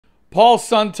Paul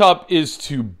Suntup is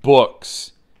to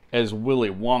books as Willy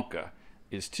Wonka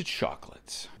is to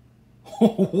chocolates.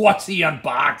 What's he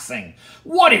unboxing?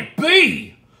 What'd it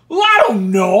be? Well, I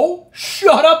don't know.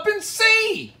 Shut up and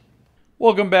see.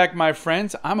 Welcome back, my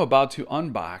friends. I'm about to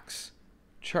unbox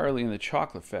Charlie and the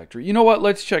Chocolate Factory. You know what?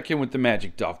 Let's check in with the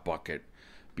Magic Duff Bucket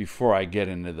before I get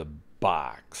into the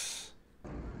box.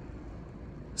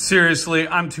 Seriously,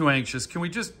 I'm too anxious. Can we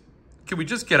just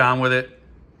get on with it?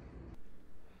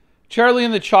 Charlie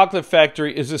and the Chocolate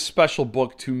Factory is a special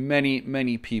book to many,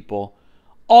 many people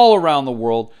all around the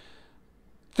world.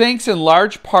 Thanks in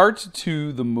large part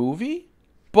to the movie,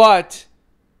 but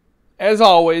as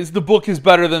always, the book is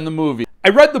better than the movie. I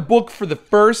read the book for the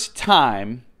first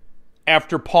time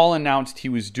after Paul announced he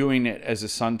was doing it as a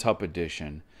Suntup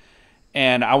edition,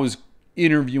 and I was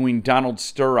interviewing Donald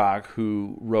Sturrock,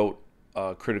 who wrote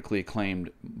a critically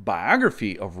acclaimed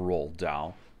biography of Roald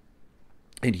Dahl,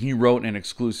 and he wrote an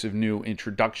exclusive new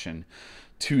introduction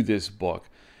to this book.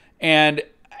 And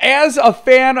as a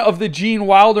fan of the Gene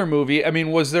Wilder movie, I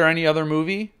mean, was there any other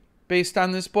movie based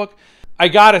on this book? I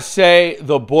gotta say,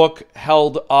 the book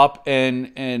held up,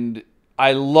 and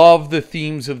I love the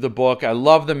themes of the book. I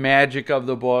love the magic of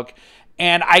the book.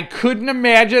 And I couldn't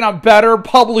imagine a better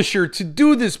publisher to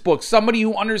do this book. Somebody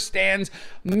who understands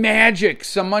magic.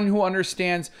 Someone who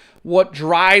understands what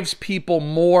drives people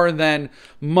more than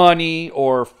money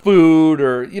or food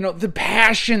or, the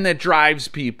passion that drives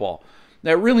people.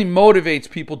 That really motivates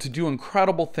people to do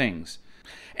incredible things.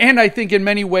 And I think in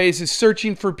many ways is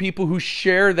searching for people who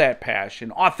share that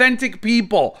passion. Authentic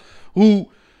people who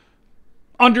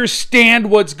understand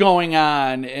what's going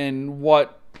on and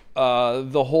what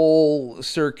the whole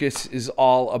circus is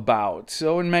all about.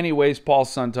 So in many ways, Paul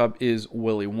Suntup is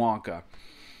Willy Wonka.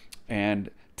 And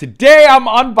today I'm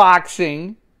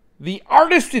unboxing the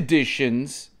artist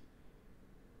editions,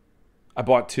 I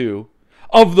bought 2,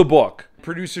 of the book.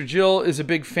 Producer Jill is a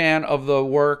big fan of the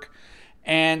work,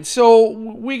 and so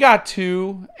we got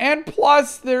 2, and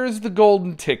plus there's the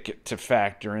golden ticket to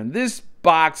factor in. This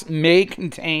box may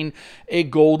contain a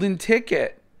golden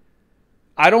ticket.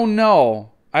 I don't know.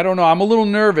 I'm a little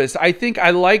nervous. I think I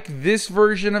like this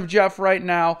version of Jeff right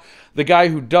now. The guy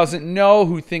who doesn't know,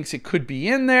 who thinks it could be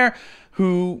in there,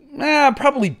 who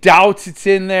probably doubts it's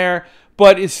in there,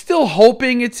 but is still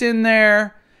hoping it's in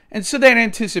there. And so that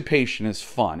anticipation is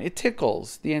fun. It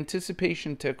tickles. The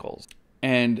anticipation tickles.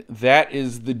 And that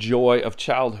is the joy of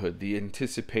childhood. The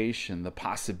anticipation, the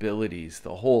possibilities,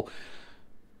 the whole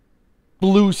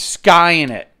blue sky in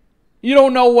it. You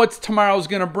don't know what tomorrow's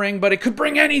going to bring, but it could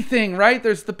bring anything, right?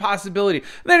 There's the possibility.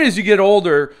 And then as you get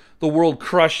older, the world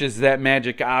crushes that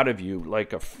magic out of you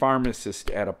like a pharmacist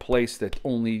at a place that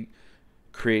only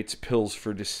creates pills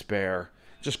for despair.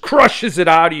 Just crushes it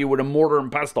out of you with a mortar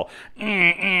and pestle.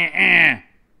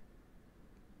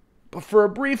 But for a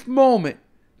brief moment,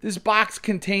 this box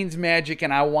contains magic,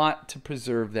 and I want to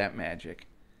preserve that magic.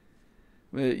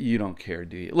 You don't care,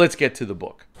 do you? Let's get to the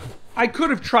book. I could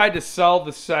have tried to sell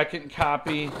the second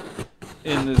copy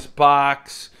in this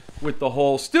box with the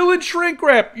whole, still in shrink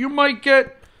wrap, you might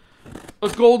get a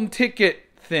golden ticket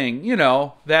thing.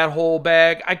 That whole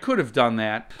bag. I could have done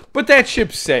that. But that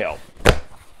ship sailed.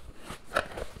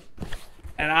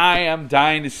 And I am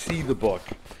dying to see the book.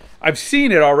 I've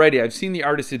seen it already. I've seen the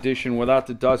artist edition without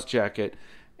the dust jacket.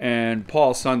 And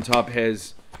Paul Suntup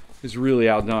has really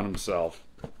outdone himself.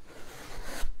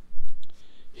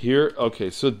 Here, okay,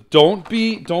 so don't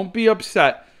be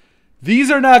upset.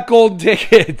 These are not golden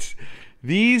tickets.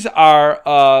 These are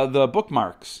the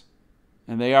bookmarks,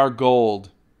 and they are gold.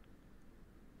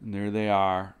 And there they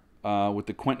are, with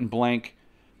the Quentin Blank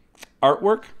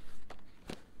artwork.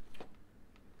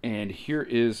 And here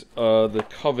is the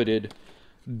coveted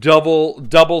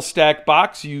double stack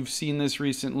box. You've seen this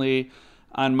recently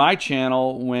on my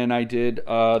channel when I did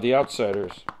The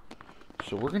Outsiders.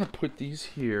 So we're gonna put these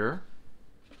here.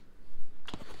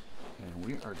 And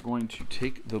we are going to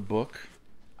take the book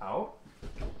out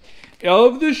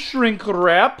of the shrink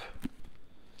wrap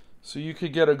so you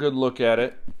could get a good look at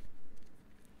it.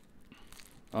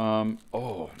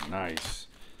 Oh, nice.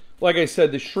 Like I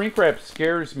said, the shrink wrap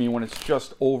scares me when it's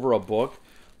just over a book,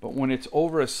 but when it's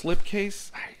over a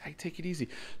slipcase, I take it easy.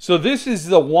 So this is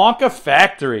the Wonka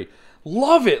Factory.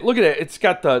 Love it. Look at it. It's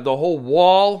got the whole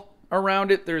wall around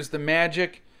it. There's the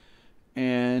magic.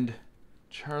 And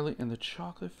Charlie and the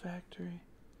Chocolate Factory.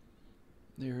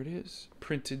 There it is.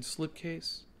 Printed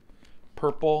slipcase.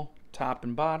 Purple top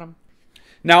and bottom.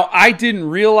 Now, I didn't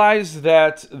realize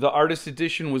that the artist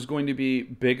edition was going to be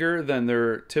bigger than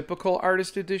their typical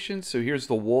artist edition. So here's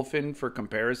the Wolfen for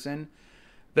comparison.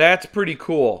 That's pretty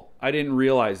cool. I didn't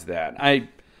realize that.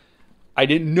 I I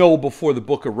didn't know before the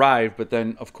book arrived, but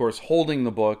then, of course, holding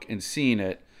the book and seeing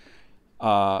it,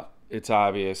 it's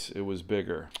obvious it was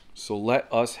bigger. So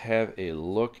let us have a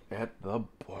look at the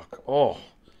book. Oh,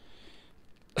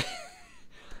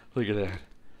 look at that.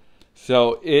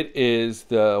 So it is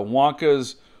the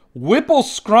Wonka's Whipple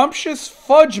Scrumptious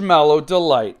Fudge Mellow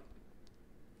Delight.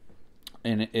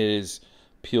 And it is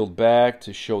peeled back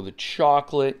to show the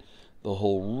chocolate, the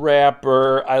whole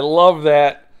wrapper. I love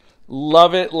that.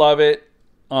 Love it, love it.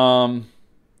 And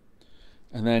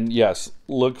then, yes,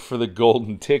 look for the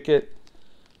golden ticket.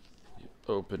 You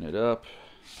open it up.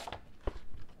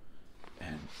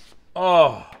 And,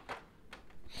 oh,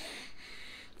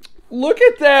 look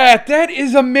at that. That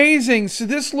is amazing. So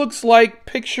this looks like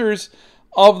pictures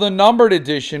of the numbered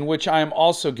edition, which I'm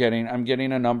also getting. I'm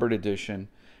getting a numbered edition.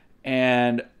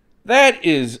 And that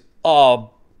is a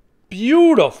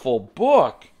beautiful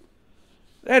book.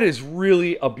 That is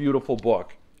really a beautiful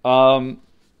book.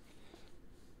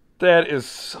 That is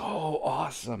so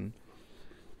awesome.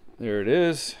 There it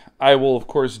is. I will, of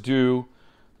course, do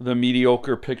the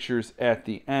mediocre pictures at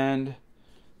the end.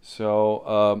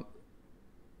 So,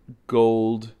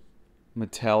 gold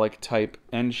metallic type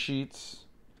end sheets.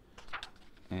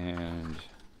 And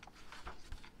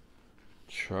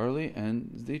Charlie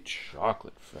and the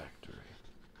Chocolate Factory.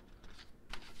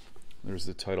 There's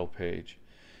the title page.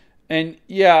 And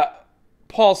yeah,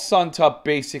 Paul Suntup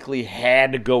basically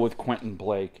had to go with Quentin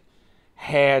Blake.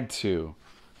 Had to.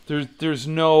 There's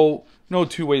no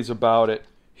two ways about it.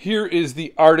 Here is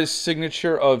the artist's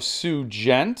signature of Sue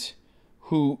Gent,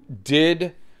 who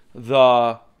did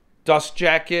the dust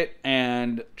jacket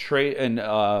and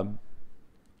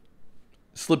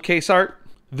slipcase art.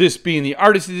 This being the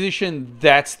artist edition,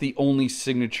 that's the only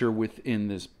signature within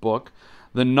this book.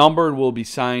 The numbered will be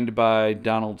signed by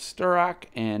Donald Sturrock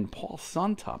and Paul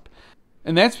Suntup.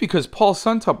 And that's because Paul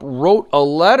Suntup wrote a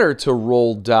letter to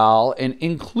Roald Dahl, and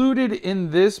included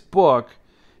in this book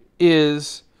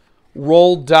is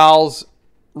Roald Dahl's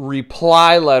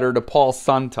reply letter to Paul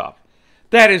Suntup.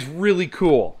 That is really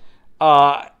cool.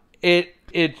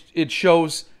 It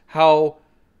shows how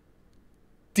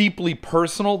deeply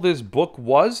personal this book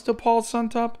was to Paul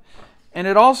Suntup, and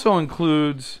it also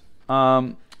includes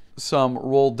some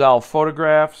Roald Dahl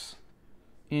photographs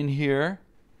in here,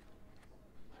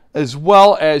 as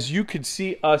well as you could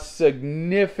see a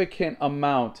significant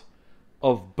amount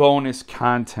of bonus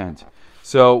content.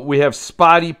 So we have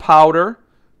Spotty Powder,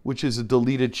 which is a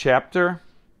deleted chapter,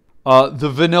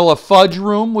 the Vanilla Fudge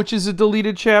Room, which is a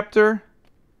deleted chapter,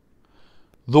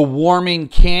 the Warming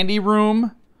Candy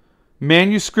Room,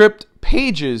 manuscript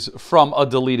pages from a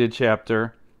deleted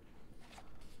chapter,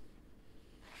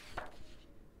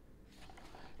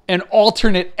 an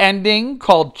alternate ending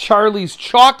called Charlie's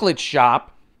Chocolate Shop,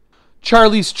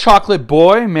 Charlie's Chocolate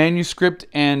Boy, manuscript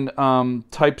and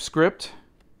typescript.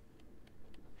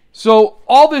 So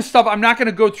all this stuff, I'm not going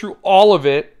to go through all of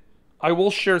it. I will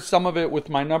share some of it with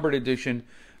my numbered edition.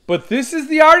 But this is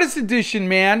the artist edition,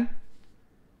 man.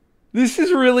 This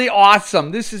is really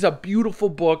awesome. This is a beautiful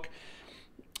book.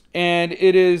 And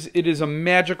it is a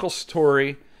magical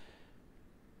story.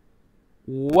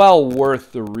 Well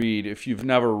worth the read. If you've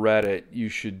never read it, you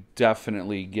should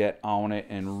definitely get on it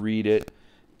and read it.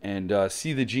 And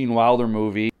see the Gene Wilder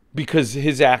movie. Because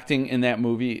his acting in that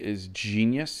movie is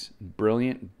genius,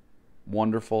 brilliant,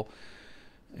 wonderful.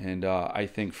 And I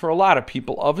think for a lot of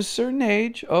people of a certain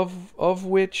age, of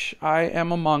which I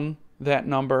am among that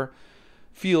number,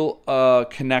 feel a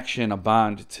connection, a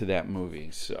bond to that movie.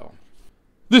 So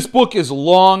this book is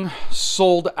long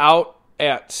sold out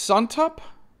at Suntup,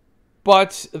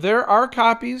 but there are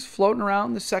copies floating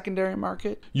around the secondary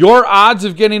market. Your odds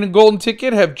of getting a golden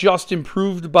ticket have just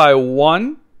improved by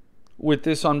 1 with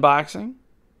this unboxing.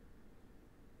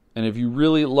 And if you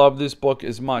really love this book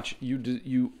as much,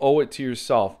 you owe it to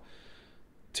yourself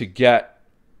to get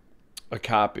a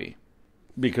copy,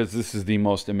 because this is the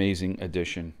most amazing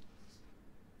edition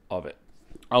of it.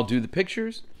 I'll do the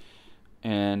pictures,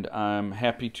 and I'm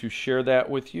happy to share that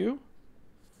with you.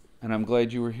 And I'm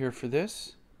glad you were here for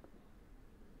this.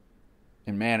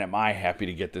 And man, am I happy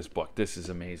to get this book. This is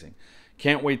amazing.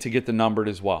 Can't wait to get the numbered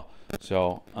as well.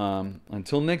 So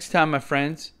until next time, my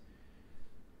friends,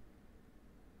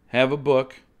 have a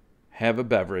book, have a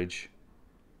beverage,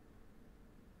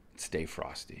 stay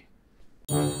frosty.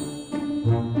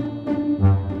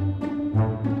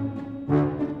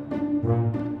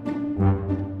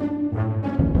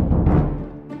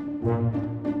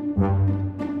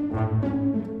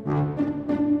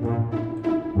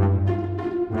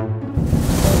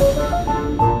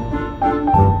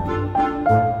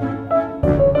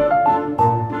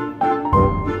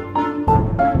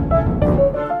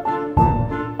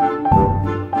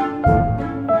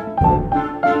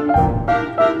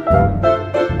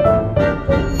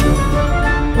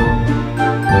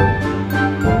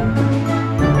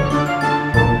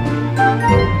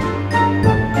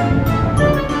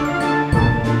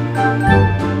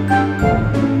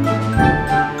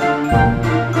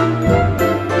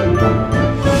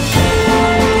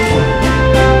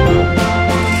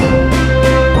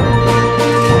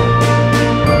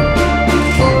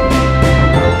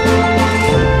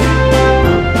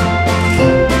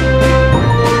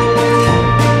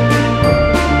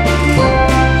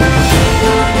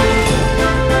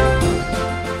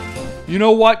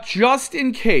 know what? Just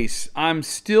in case I'm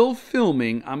still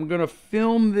filming, I'm going to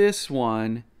film this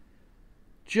one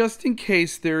just in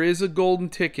case there is a golden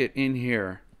ticket in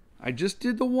here. I just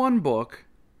did the one book.